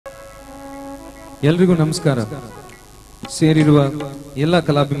ಎಲ್ರಿಗೂ ನಮಸ್ಕಾರ. ಸೇರಿರುವ ಎಲ್ಲ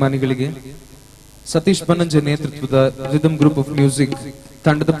ಕಲಾಭಿಮಾನಿಗಳಿಗೆ ಸತೀಶ್ ಬನ್ನಂಜೆ ನೇತೃತ್ವದ ರಿದಮ್ ಗ್ರೂಪ್ ಆಫ್ ಮ್ಯೂಸಿಕ್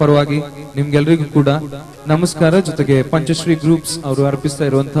ತಂಡದ ಪರವಾಗಿ ನಿಮ್ಗೆಲ್ರಿಗೂ ಕೂಡ ನಮಸ್ಕಾರ. ಜೊತೆಗೆ ಪಂಚಶ್ರೀ ಗ್ರೂಪ್ಸ್ ಅವರು ಅರ್ಪಿಸ್ತಾ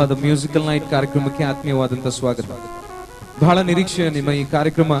ಇರುವಂತಹ ಮ್ಯೂಸಿಕಲ್ ನೈಟ್ ಕಾರ್ಯಕ್ರಮಕ್ಕೆ ಆತ್ಮೀಯವಾದಂತಹ ಸ್ವಾಗತ. ಬಹಳ ನಿರೀಕ್ಷೆಯ ನಿಮ್ಮ ಈ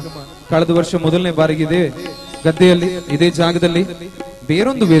ಕಾರ್ಯಕ್ರಮ ಕಳೆದ ವರ್ಷ ಮೊದಲನೇ ಬಾರಿಗಿದೆ ಗದ್ದೆಯಲ್ಲಿ ಇದೇ ಜಾಗದಲ್ಲಿ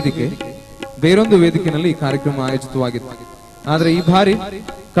ಬೇರೊಂದು ವೇದಿಕೆಯಲ್ಲಿ ಈ ಕಾರ್ಯಕ್ರಮ ಆಯೋಜಿತವಾಗಿತ್ತು. ಆದ್ರೆ ಈ ಬಾರಿ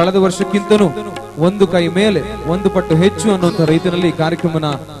ಕಳೆದ ವರ್ಷಕ್ಕಿಂತನೂ ಒಂದು ಕೈ ಮೇಲೆ ಒಂದು ಪಟ್ಟು ಹೆಚ್ಚು ಅನ್ನುವಂಥ ರೀತಿಯಲ್ಲಿ ಈ ಕಾರ್ಯಕ್ರಮನ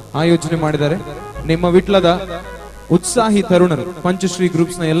ಆಯೋಜನೆ ಮಾಡಿದ್ದಾರೆ. ನಿಮ್ಮ ವಿಟ್ಲದ ಉತ್ಸಾಹಿ ತರುಣರು ಪಂಚಶ್ರೀ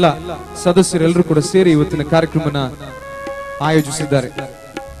ಗ್ರೂಪ್ಸ್ ನ ಎಲ್ಲ ಸದಸ್ಯರೆಲ್ಲರೂ ಕೂಡ ಸೇರಿ ಇವತ್ತಿನ ಕಾರ್ಯಕ್ರಮನ ಆಯೋಜಿಸಿದ್ದಾರೆ.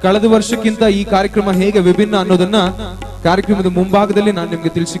 ಕಳೆದ ವರ್ಷಕ್ಕಿಂತ ಈ ಕಾರ್ಯಕ್ರಮ ಹೇಗೆ ವಿಭಿನ್ನ ಅನ್ನೋದನ್ನ ಕಾರ್ಯಕ್ರಮದ ಮುಂಭಾಗದಲ್ಲಿ ನಾನು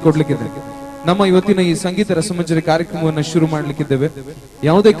ನಿಮ್ಗೆ ತಿಳಿಸಿಕೊಡ್ಲಿಕ್ಕಿದ್ದೇನೆ. ನಮ್ಮ ಇವತ್ತಿನ ಈ ಸಂಗೀತ ರಸಮಂಜರಿ ಕಾರ್ಯಕ್ರಮವನ್ನ ಶುರು ಮಾಡ್ಲಿಕ್ಕಿದ್ದೇವೆ.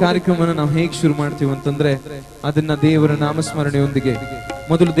 ಯಾವುದೇ ಕಾರ್ಯಕ್ರಮನ ನಾವು ಹೇಗೆ ಶುರು ಮಾಡ್ತೀವಿ ಅಂತಂದ್ರೆ ಅದನ್ನ ದೇವರ ನಾಮಸ್ಮರಣೆಯೊಂದಿಗೆ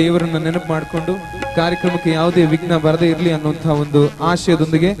ಮೊದಲು ದೇವರನ್ನ ನೆನಪು ಮಾಡಿಕೊಂಡು ಕಾರ್ಯಕ್ರಮಕ್ಕೆ ಯಾವುದೇ ವಿಘ್ನ ಬರದೇ ಇರಲಿ ಅನ್ನುವಂತಹ ಒಂದು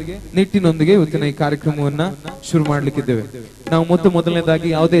ಆಶಯದೊಂದಿಗೆ ನಿಟ್ಟಿನೊಂದಿಗೆ ಇವತ್ತಿನ ಈ ಕಾರ್ಯಕ್ರಮವನ್ನ ಶುರು ಮಾಡ್ಲಿಕ್ಕಿದ್ದೇವೆ. ನಾವು ಮೊದಲನೇದಾಗಿ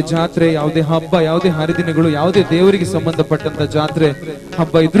ಯಾವುದೇ ಜಾತ್ರೆ, ಯಾವುದೇ ಹಬ್ಬ, ಯಾವುದೇ ಹರಿದಿನಗಳು, ಯಾವುದೇ ದೇವರಿಗೆ ಸಂಬಂಧಪಟ್ಟಂತ ಜಾತ್ರೆ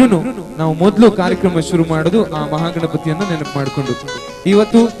ಹಬ್ಬ ಇದ್ರೂನು ನಾವು ಮೊದಲು ಕಾರ್ಯಕ್ರಮ ಶುರು ಮಾಡೋದು ಆ ಮಹಾಗಣಪತಿಯನ್ನ ನೆನಪು ಮಾಡಿಕೊಂಡು.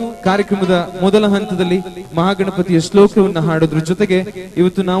 ಇವತ್ತು ಕಾರ್ಯಕ್ರಮದ ಮೊದಲ ಹಂತದಲ್ಲಿ ಮಹಾಗಣಪತಿಯ ಶ್ಲೋಕವನ್ನ ಹಾಡೋದ್ರ ಜೊತೆಗೆ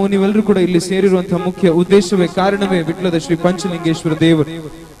ಇವತ್ತು ನಾವು ನೀವೆಲ್ಲರೂ ಕೂಡ ಇಲ್ಲಿ ಸೇರಿರುವಂತಹ ಮುಖ್ಯ ಉದ್ದೇಶವೇ ಕಾರಣವೇ ವಿಟ್ಲದ ಶ್ರೀ ಪಂಚಲಿಂಗೇಶ್ವರ ದೇವರು,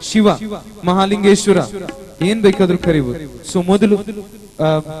 ಶಿವ, ಮಹಾಲಿಂಗೇಶ್ವರ, ಏನ್ ಬೇಕಾದ್ರೂ ಕರೀಬಹುದು. ಸೊ ಮೊದಲು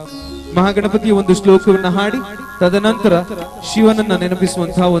ಮಹಾಗಣಪತಿಯ ಒಂದು ಶ್ಲೋಕವನ್ನ ಹಾಡಿ ತದನಂತರ ಶಿವನನ್ನ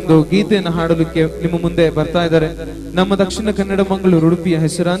ನೆನಪಿಸುವಂತಹ ಒಂದು ಗೀತೆಯನ್ನು ಹಾಡಲಿಕ್ಕೆ ನಿಮ್ಮ ಮುಂದೆ ಬರ್ತಾ ಇದ್ದಾರೆ ನಮ್ಮ ದಕ್ಷಿಣ ಕನ್ನಡ ಮಂಗಳೂರು ಉಡುಪಿಯ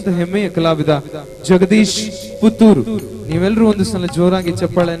ಹೆಸರಾಂತ ಹೆಮ್ಮೆಯ ಕಲಾವಿದ ಜಗದೀಶ್ ಪುತ್ತೂರು. ನೀವೆಲ್ಲರೂ ಒಂದು ಸಲ ಜೋರಾಗಿ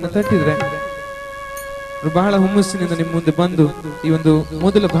ಚಪ್ಪಾಳೆಯನ್ನು ತಟ್ಟಿದ್ರೆ ಬಹಳ ಹುಮ್ಮಸ್ಸಿನಿಂದ ನಿಮ್ಮ ಮುಂದೆ ಬಂದು ಈ ಒಂದು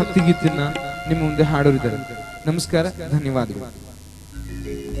ಮೊದಲ ಭಕ್ತಿ ಗೀತೆಯನ್ನ ನಿಮ್ಮ ಮುಂದೆ ಹಾಡೋರಿದ್ದಾರೆ. ನಮಸ್ಕಾರ, ಧನ್ಯವಾದಗಳು.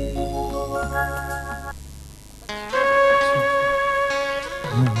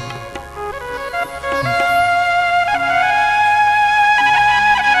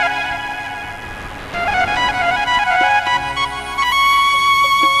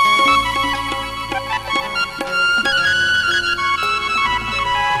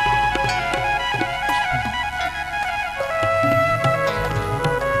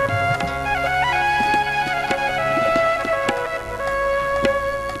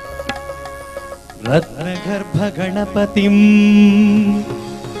 रत्नगर्भ गणपतिं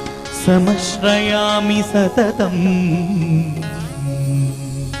समश्रयामि सततं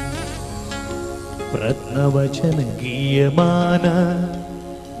रत्नवचन गीयमान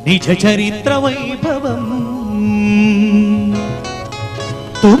निज चरित्र वैभवं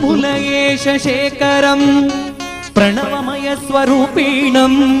तुमुलयेश शेखरं प्रणवमय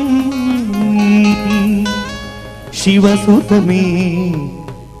स्वरूपिणं शिवसुतमे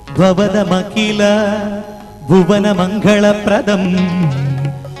भवदमखिल भुवन मंगलप्रदं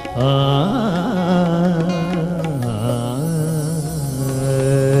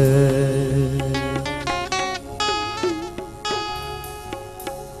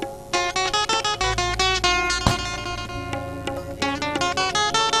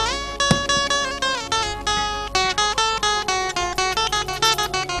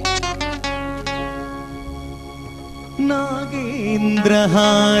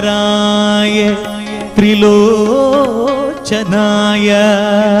नागेन्द्रहाराय त्रिलोचनाय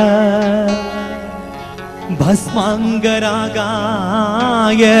भस्मांगरागाय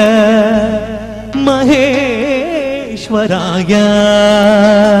महेश्वराय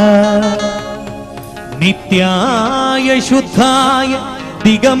नित्याय शुद्धाय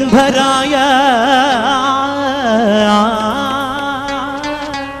दिगंबराय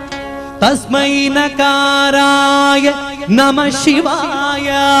तस्मै नकाराय नमः शिवाय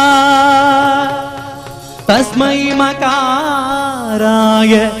तस्मै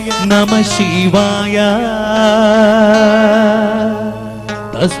मकाराय नमः शिवाय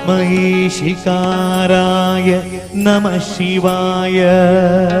तस्मै शिकाराय नमः शिवाय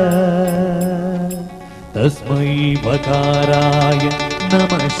तस्मै वकाराय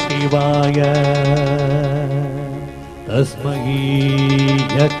नमः शिवाय तस्मै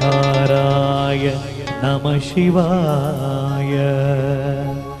यकाराय नमः शिवाय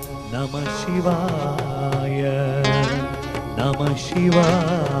नमः शिवाय नमः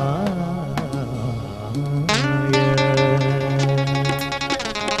शिवाय.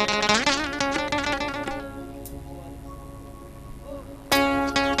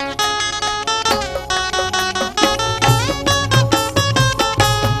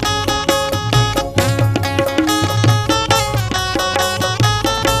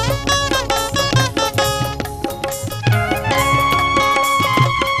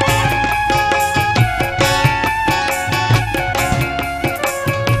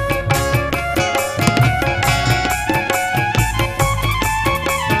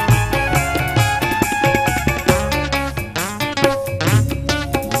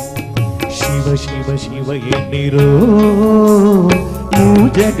 ಶಿವ ಶಿವ ಎನ್ನಿರೋ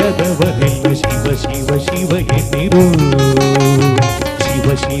ಜಗದವರೆಲ್ಲ ಶಿವ ಶಿವ ಶಿವ ಎನ್ನಿರೋ ಶಿವ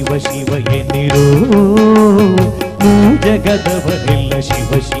ಶಿವ ಶಿವ ಎನ್ನಿರೋ ಜಗದವರೆಲ್ಲ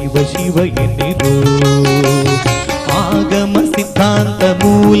ಶಿವ ಶಿವ ಶಿವ ಎನ್ನಿರೋ ಆಗಮ ಸಿದ್ಧಾಂತ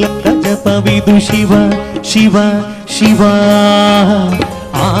ಮೂಲ ಜಪವಿದು ಶಿವ ಶಿವ ಶಿವ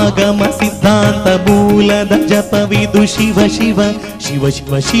ಆಗಮ ಸಿದ್ಧಾಂತ ಮೂಲದ ಜಪವಿದು ಶಿವ ಶಿವ ಶಿವ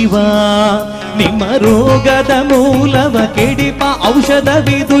ಶಿವ ಶಿವ ನಿಮ್ಮ ರೋಗದ ಮೂಲವ ಕೆಡಿಪ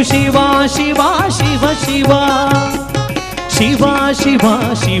ಔಷಧವಿದು ಶಿವ ಶಿವ ಶಿವ ಶಿವ ಶಿವ ಶಿವ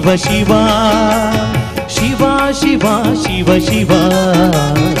ಶಿವ ಶಿವ ಶಿವ ಶಿವ ಶಿವ ಶಿವ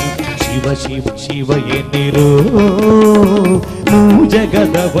ಶಿವ ಶಿವ ಶಿವ ಎನ್ನಿರೋ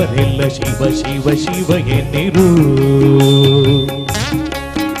ಜಗದವರೆಲ್ಲ ಶಿವ ಶಿವ ಶಿವ ಎನ್ನಿರೋ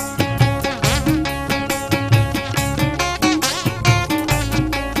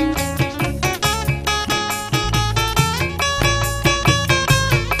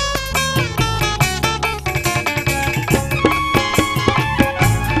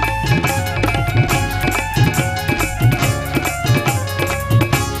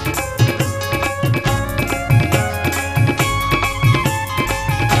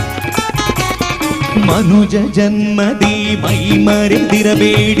ಮನುಜ ಜನ್ಮದಿ ಮೈ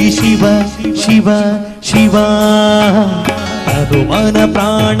ಮರೆದಿರಬೇಡಿ ಶಿವ ಶಿವ ಶಿವ ಅದು ಮನ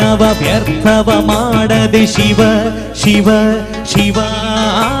ಪ್ರಾಣವ ವ್ಯರ್ಥವ ಮಾಡದೆ ಶಿವ ಶಿವ ಶಿವ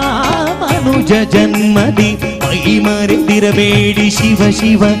ಮನುಜ ಜನ್ಮದಿ ಮೈ ಮರೆದಿರಬೇಡಿ ಶಿವ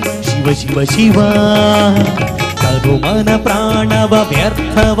ಶಿವ ಶಿವ ಶಿವ ಶಿವ ಅದು ಮನ ಪ್ರಾಣವ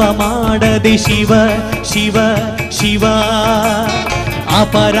ವ್ಯರ್ಥವ ಮಾಡದೆ ಶಿವ ಶಿವ ಶಿವ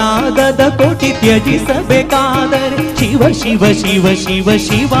ಅಪರಾಧದ ಕೋಟಿ ತ್ಯಜಿಸಬೇಕಾದರೆ ಶಿವ ಶಿವ ಶಿವ ಶಿವ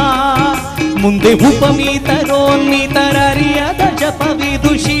ಶಿವ ಮುಂದೆ ಉಪಮೀತರೋನ್ಮಿತರರಿಯದ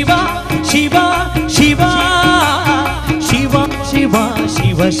ಜಪವಿದು ಶಿವ ಶಿವ ಶಿವ ಶಿವ ಶಿವ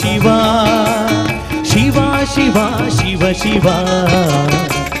ಶಿವ ಶಿವ ಶಿವ ಶಿವ ಶಿವ ಶಿವ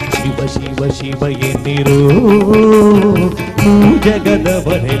ಶಿವ ಶಿವ ಶಿವ ಎನ್ನಿರೋ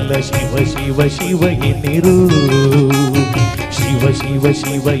ಜಗದವರೆಲ್ಲ ಶಿವ ಶಿವ ಶಿವ ಎನ್ನಿರೋ ಶಿವ ಶಿವ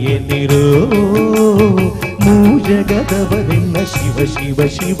ಶಿವ ಎನ್ನಿರೋ ಜಗದವರೆಲ್ಲ ಶಿವ ಶಿವ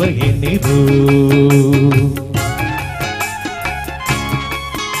ಶಿವ ಎನ್ನಿರೋ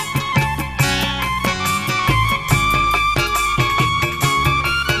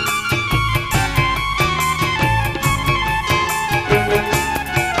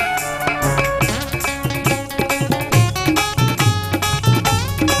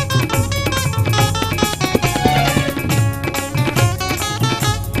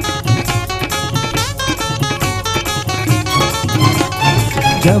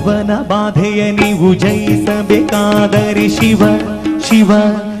ಜವನ ಬಾಧೆಯ ನೀವು ಜಯಿಸಬೇಕಾದರೆ ಶಿವ ಶಿವ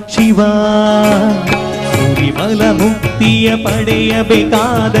ಶಿವ ಸುರಿಮಲ ಮುಕ್ತಿಯ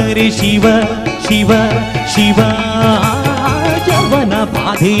ಪಡೆಯಬೇಕಾದರೆ ಶಿವ ಶಿವ ಶಿವ ಜವನ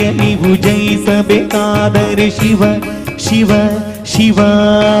ಬಾಧೆಯ ನೀವು ಜಯಿಸಬೇಕಾದರೆ ಶಿವ ಶಿವ ಶಿವ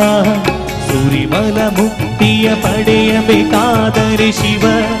ಸುರಿಮಲ ಮುಕ್ತಿಯ ಪಡೆಯಬೇಕಾದರೆ ಶಿವ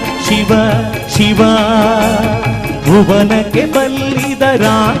ಶಿವ ಶಿವ ಭುವನಕ್ಕೆ ಬಲ್ಲಿದ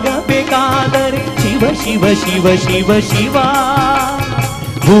ರಾಗ ಬೇಕಾದರೆ ಶಿವ ಶಿವ ಶಿವ ಶಿವ ಶಿವ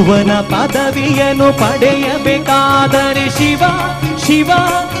ಭುವನ ಪದವಿಯನ್ನು ಪಡೆಯಬೇಕಾದರೆ ಶಿವ ಶಿವ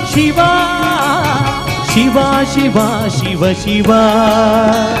ಶಿವ ಶಿವ ಶಿವ ಶಿವ ಶಿವ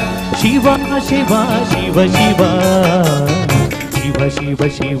ಶಿವ ಶಿವ ಶಿವ ಶಿವ ಶಿವ ಶಿವ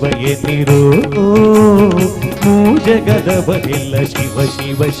ಶಿವ ಎನ್ನಿರೋ ಜಗದವರೆಲ್ಲ ಶಿವ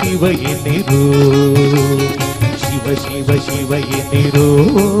ಶಿವ ಶಿವ ಎನ್ನಿರೋ ಶಿವ ಶಿವ ಶಿವ ಎನ್ನಿರೋ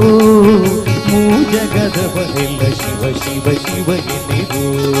ಜಗದವರೆಲ್ಲ ಶಿವ ಶಿವ ಶಿವ ಎನ್ನಿರೋ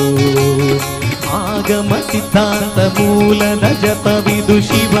ಆಗಮ ಸಿದ್ಧಾಂತ ಮೂಲದ ಜಪವಿದು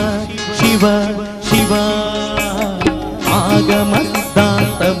ಶಿವ ಶಿವ ಶಿವ ಆಗಮ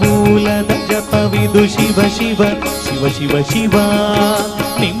ಸಿದ್ಧಾಂತ ಮೂಲದ ಜಪವಿದು ಶಿವ ಶಿವ ಶಿವ ಶಿವ ಶಿವ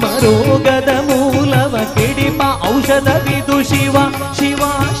ನಿಮ್ಮ ರೋಗದ ಮೂಲವ ಕೆಡಿಪ ಔಷಧವಿದು ಶಿವ ಶಿವ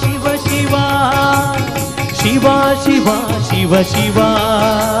ಶಿವ ಶಿವ ಶಿವ ಶಿವ ಶಿವ ಶಿವ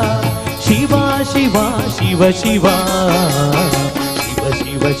ಶಿವ ಶಿವ ಶಿವ ಶಿವ ಶಿವ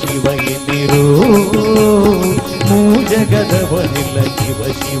ಶಿವ ಶಿವ ಎನ್ನಿರೋ ಜಗದವರೆಲ್ಲ ಶಿವ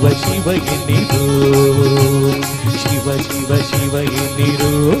ಶಿವ ಶಿವ ಎನ್ನಿರೋ ಶಿವ ಶಿವ ಶಿವ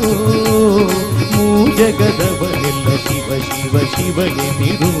ಎನ್ನಿರೋ ಜಗದವರೆಲ್ಲ ಶಿವ ಶಿವ ಶಿವ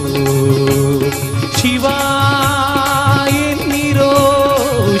ಎನ್ನಿರೋ ಶಿವ ಎನ್ನಿರೋ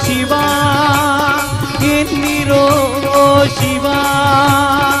ಶಿವ ಎನ್ನಿರೋ ಶಿವ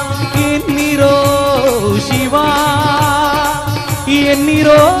ಎನ್ನಿರೋ ಶಿವ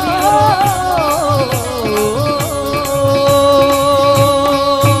ಎನ್ನಿರೋ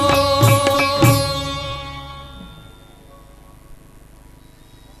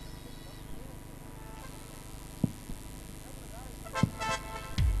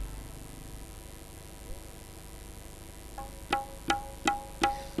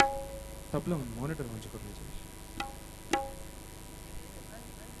ತಬ್ಲ ಮಾನಿಟರ್ ಹಂಚಿಕೊಡ್ಲಿ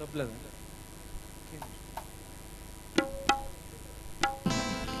ತಬ್ಲದ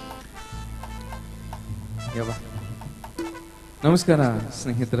ನಮಸ್ಕಾರ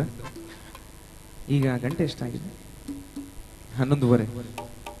ಸ್ನೇಹಿತರೆ. ಈಗ ಗಂಟೆ ಎಷ್ಟಾಗಿದೆ? 11:30.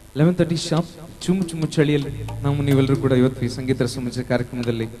 11:30 ಶಾಪ್. ಚುಮ್ಮು ಚಳಿಯಲ್ಲಿ ನಾವು ನೀವೆಲ್ಲರೂ ಕೂಡ ಇವತ್ತು ಈ ಸಂಗೀತ ರಸಮಂಜರಿ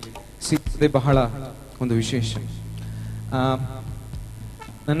ಕಾರ್ಯಕ್ರಮದಲ್ಲಿ ಸಿಕ್ಕದೆ ಬಹಳ ಒಂದು ವಿಶೇಷ.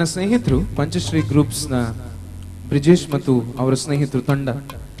 ನನ್ನ ಸ್ನೇಹಿತರು ಪಂಚಶ್ರೀ ಗ್ರೂಪ್ಸ್ನ ಬ್ರಿಜೇಶ್ ಮತ್ತು ಅವರ ಸ್ನೇಹಿತರು ತಂಡ.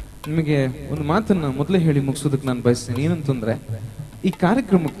 ನಿಮಗೆ ಒಂದು ಮಾತನ್ನ ಮೊದಲೇ ಹೇಳಿ ಮುಗಿಸೋದಕ್ಕೆ ನಾನು ಬಯಸ್ತೇನೆ. ಏನಂತಂದ್ರೆ ಈ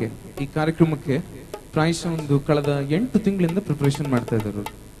ಕಾರ್ಯಕ್ರಮಕ್ಕೆ ಪ್ರಾಯಶಃ ಒಂದು ಕಳೆದ 8 ತಿಂಗಳಿಂದ ಪ್ರಿಪರೇಷನ್ ಮಾಡ್ತಾ ಇದ್ದಾರೆ.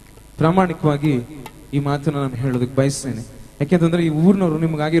 ಪ್ರಾಮಾಣಿಕವಾಗಿ ಈ ಮಾತನ್ನ ನಾನು ಹೇಳೋದಕ್ಕೆ ಬಯಸ್ತೇನೆ. ಯಾಕೆಂತಂದ್ರೆ ಈ ಊರಿನವರು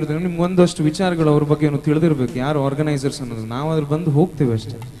ನಿಮ್ಗಾಗಿರೋದು ನಿಮ್ಗೆ ಒಂದಷ್ಟು ವಿಚಾರಗಳು ಅವ್ರ ಬಗ್ಗೆ ತಿಳಿದಿರ್ಬೇಕು, ಯಾರು ಆರ್ಗನೈಸರ್ಸ್ ಅನ್ನೋದು. ನಾವು ಅದ್ರ ಬಂದು ಹೋಗ್ತೇವೆ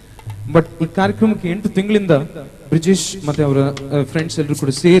ಅಷ್ಟೇ. ಬಟ್ ಈ ಕಾರ್ಯಕ್ರಮಕ್ಕೆ 8 ತಿಂಗಳಿಂದ ಬ್ರಿಜೇಶ್ ಮತ್ತೆ ಅವರ ಫ್ರೆಂಡ್ಸ್ ಎಲ್ಲರೂ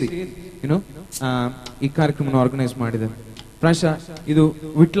ಕೂಡ ಸೇರಿ ಈ ಕಾರ್ಯಕ್ರಮನ ಆರ್ಗನೈಸ್ ಮಾಡಿದ್ದಾರೆ. ಪ್ರಾಯಶಃ ಇದು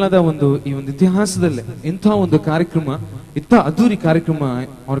ವಿಟ್ಲದ ಈ ಒಂದು ಇತಿಹಾಸದಲ್ಲೇ ಇಂಥ ಒಂದು ಕಾರ್ಯಕ್ರಮ, ಇಂಥ ಅದ್ದೂರಿ ಕಾರ್ಯಕ್ರಮ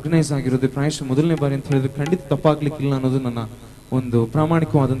ಆರ್ಗನೈಸ್ ಆಗಿರೋದು ಪ್ರಾಯಶಃ ಮೊದಲನೇ ಬಾರಿ ಅಂತ ಹೇಳಿದ್ರೆ ಖಂಡಿತ ತಪ್ಪಾಗ್ಲಿಕ್ಕಿಲ್ಲ ಅನ್ನೋದು ನನ್ನ ಒಂದು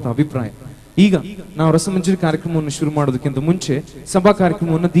ಪ್ರಾಮಾಣಿಕವಾದಂತ ಅಭಿಪ್ರಾಯ. ಈಗ ನಾವು ರಸಮಂಜರಿ ಕಾರ್ಯಕ್ರಮವನ್ನು ಶುರು ಮಾಡೋದಕ್ಕಿಂತ ಮುಂಚೆ ಸಭಾ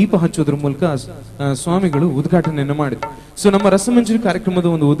ಕಾರ್ಯಕ್ರಮವನ್ನು ದೀಪ ಹಚ್ಚೋದ್ರ ಮೂಲಕ ಸ್ವಾಮಿಗಳು ಉದ್ಘಾಟನೆಯನ್ನು ಮಾಡಿದ್ರು. ಸೊ ನಮ್ಮ ರಸಮಂಜರಿ ಕಾರ್ಯಕ್ರಮದ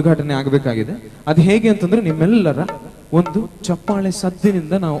ಒಂದು ಉದ್ಘಾಟನೆ ಆಗಬೇಕಾಗಿದೆ. ಅದು ಹೇಗೆ ಅಂತಂದ್ರೆ ನಿಮ್ಮೆಲ್ಲರ ಒಂದು ಚಪ್ಪಾಳೆ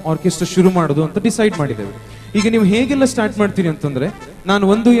ಸದ್ದಿನಿಂದ ನಾವು ಆರ್ಕೆಸ್ಟ್ರಾ ಶುರು ಮಾಡೋದು ಅಂತ ಡಿಸೈಡ್ ಮಾಡಿದ್ದೇವೆ. ಈಗ ನೀವು ಹೇಗೆಲ್ಲ ಸ್ಟಾರ್ಟ್ ಮಾಡ್ತೀರಿ ಅಂತಂದ್ರೆ ನಾನು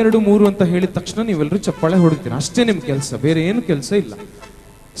 1, 2, 3 ಅಂತ ಹೇಳಿದ ತಕ್ಷಣ ನೀವೆಲ್ಲರೂ ಚಪ್ಪಾಳೆ ಹೊಡಿತೀರಿ. ಅಷ್ಟೇ ನಿಮ್ ಕೆಲಸ, ಬೇರೆ ಏನು ಕೆಲಸ ಇಲ್ಲ.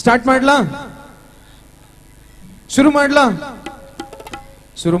 ಸ್ಟಾರ್ಟ್ ಮಾಡ್ಲಾ? ಶುರು ಮಾಡ್ಲಾ?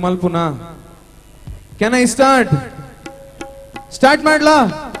 ಶುರು ಮಲ್ಪುನಾ? ಕ್ಯಾನ್ ಐ ಸ್ಟಾರ್ಟ್ ಮಾಡ್ಲಾ?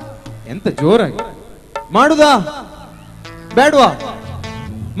 ಎಂತ ಜೋರಾಗಿ ಮಾಡುದಾ ಬೇಡವಾ?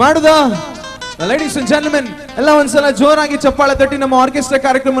 ಮಾಡುದಾ? ಲೇಡೀಸ್ ಅಂಡ್ ಜೆಂಟಲ್ಮೆನ್, ಎಲ್ಲ ಒಂದ್ಸಲ ಜೋರಾಗಿ ಚಪ್ಪಾಳೆ ತಟ್ಟಿ ನಮ್ಮ ಆರ್ಕೆಸ್ಟ್ರಾ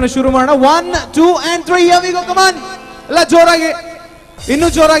ಕಾರ್ಯಕ್ರಮನ ಶುರು ಮಾಡೋಣ. 1, 2 and 3 here we go. Come on, ಎಲ್ಲ ಜೋರಾಗಿ, ಇನ್ನೂ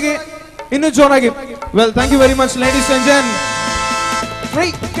ಜೋರಾಗಿ. Well, thank you very much ladies and gentlemen.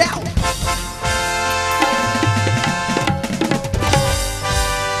 3 go.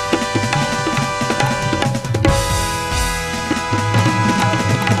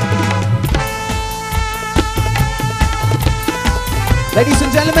 Ladies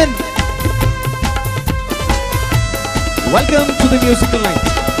and gentlemen, welcome to the musical night,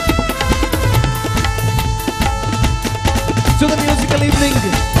 to the musical evening,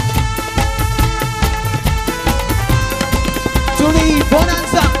 to the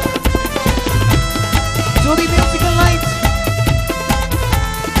bonanza, to the musical night,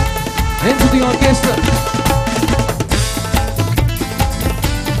 and to the orchestra.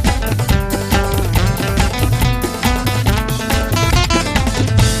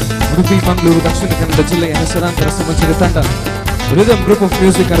 Udupi, Mangaluru, Dakshina Kannada ಜಿಲ್ಲೆಯ ಹೆಸರಾಂತ ರಸಮಂಜರಿ ತಂಡ rhythm group of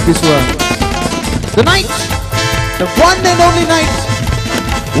music ಅರ್ಪಿಸುವ The night, the one and only night,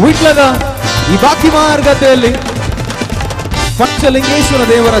 ವಿಟ್ಲದ ಈ ಬಾಕಿ ಮಾರ್ಗದಲ್ಲಿ ಪಂಚಲಿಂಗೇಶ್ವರ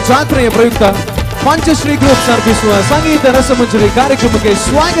ದೇವರ ಜಾತ್ರೆಯ ಪ್ರಯುಕ್ತ ಪಂಚಶ್ರೀ ಗ್ರೂಪ್ಸ್ ಅರ್ಪಿಸುವ ಸಂಗೀತ ರಸಮಂಜರಿ ಕಾರ್ಯಕ್ರಮಕ್ಕೆ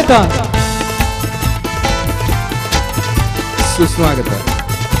ಸ್ವಾಗತ, ಸುಸ್ವಾಗತ.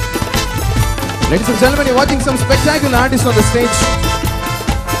 Ladies and gentlemen, you're watching some spectacular artists on the stage.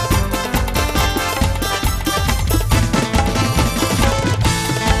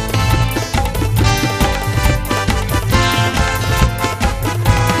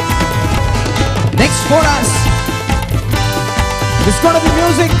 For us, it's gonna be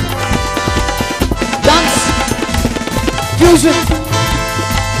music, dance, fusion,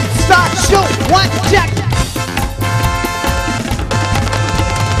 start, show, 1, check.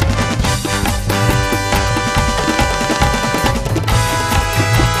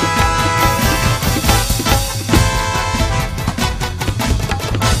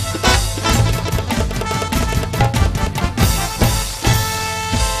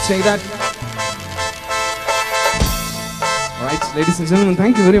 Say that. Ladies and gentlemen,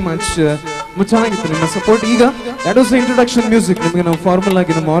 thank you very much. ಮುಚ್ಚಾಗಿತ್ತು ನಿಮ್ಮ support. ಈಗ that was the introduction music. ನಿಮಗೆ ನಾವು formal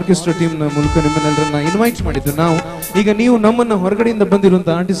ಆಗಿ ನಮ್ಮ orchestra team ನ ಮೂಲಕ ನಿಮ್ಮನ್ನೆಲ್ಲರನ್ನ invite ಮಾಡಿದ್ದು ನಾವು. ಈಗ ನೀವು ನಮ್ಮನ್ನ ಹೊರಗಡೆಯಿಂದ ಬಂದಿರುವಂತ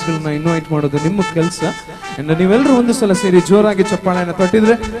ಆರ್ಟಿಸ್ಟ್ ಗಳನ್ನ ಇನ್ವೈಟ್ ಮಾಡೋದು ನಿಮ್ಮ ಕೆಲಸ. ನೀವೆಲ್ಲರೂ ಒಂದು ಸಲ ಸೇರಿ ಜೋರಾಗಿ ಚಪ್ಪಾಳೆಯನ್ನು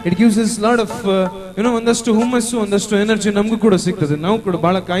ತಟ್ಟಿದ್ರೆ it gives us lot of ಒಂದಷ್ಟು ಹುಮ್ಮಸ್ಸು, ಒಂದಷ್ಟು ಎನರ್ಜಿ ನಮಗೂ ಕೂಡ ಸಿಗ್ತದೆ. ನಾವು ಕೂಡ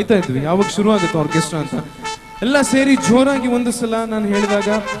ಬಹಳ ಕಾಯ್ತಾ ಇದ್ವಿ ಯಾವಾಗ ಶುರು ಆಗುತ್ತೆ ಆರ್ಕೆಸ್ಟ್ರಾ ಅಂತ. ಎಲ್ಲ ಸೇರಿ ಜೋರಾಗಿ ಒಂದು ಸಲ ನಾನು ಹೇಳಿದಾಗ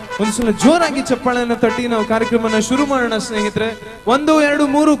ಒಂದು ಸಲ ಜೋರಾಗಿ ಚಪ್ಪಾಳೆಯನ್ನು ತಟ್ಟಿ ನಾವು ಕಾರ್ಯಕ್ರಮನ ಶುರು ಮಾಡೋಣ ಸ್ನೇಹಿತರೆ. 1, 2,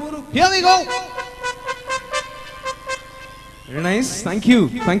 3 here we go. Very nice,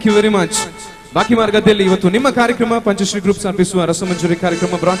 thank you very much. ಬಾಕಿ ಮಾರ್ಗದಲ್ಲಿ ಇವತ್ತು ನಿಮ್ಮ ಕಾರ್ಯಕ್ರಮ ಪಂಚಶ್ರೀ ಗ್ರೂಪ್ಸ್ ಅರ್ಪಿಸುವ ರಸಮಂಜರಿ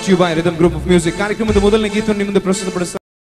ಕಾರ್ಯಕ್ರಮ brought to you by Rhythm Group of Music. ಕಾರ್ಯಕ್ರಮದ ಮೊದಲನೇ ಗೀತೆಯನ್ನು ನಿಮ್ಮದು ಪ್ರಸ್ತುತಪಡಿಸ